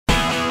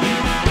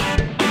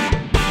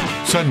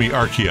SUNMI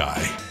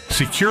RKI.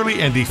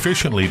 Securely and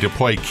efficiently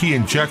deploy key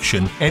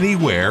injection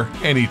anywhere,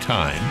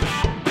 anytime.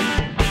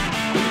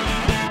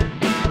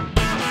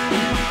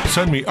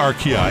 SUNMI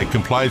RKI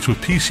complies with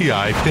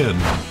PCI PIN,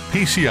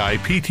 PCI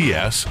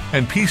PTS,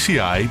 and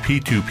PCI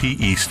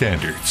P2PE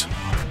standards.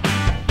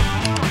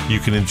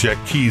 You can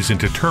inject keys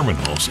into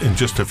terminals in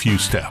just a few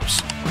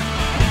steps.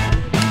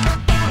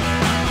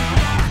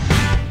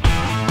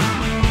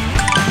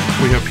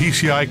 We have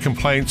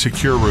PCI-compliant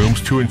secure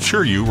rooms to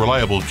ensure you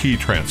reliable key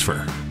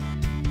transfer.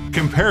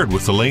 Compared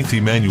with the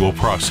lengthy manual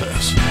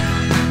process,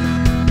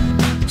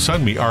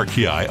 SUNMI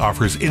RKI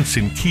offers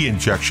instant key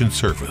injection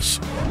service.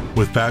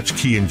 With batch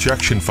key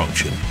injection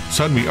function,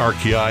 SUNMI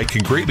RKI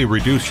can greatly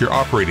reduce your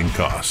operating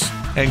costs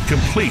and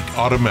complete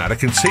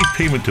automatic and safe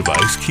payment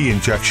device key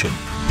injection.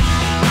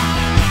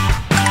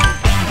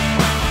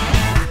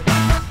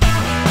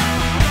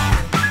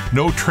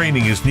 No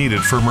training is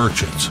needed for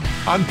merchants.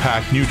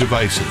 Unpack new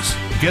devices,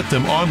 get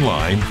them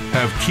online,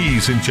 have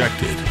keys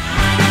injected,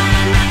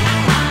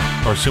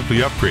 or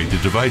simply upgrade the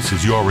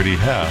devices you already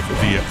have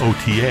via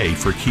OTA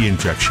for key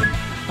injection,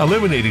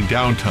 eliminating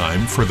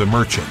downtime for the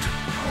merchant.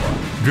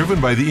 Driven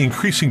by the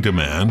increasing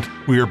demand,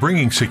 we are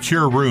bringing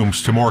secure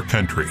rooms to more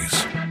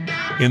countries.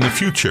 In the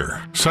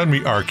future,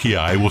 SUNMI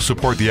RKI will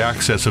support the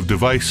access of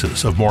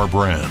devices of more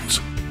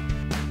brands.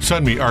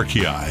 SUNMI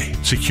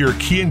RKI, secure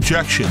key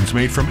injections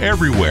made from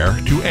everywhere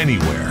to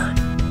anywhere.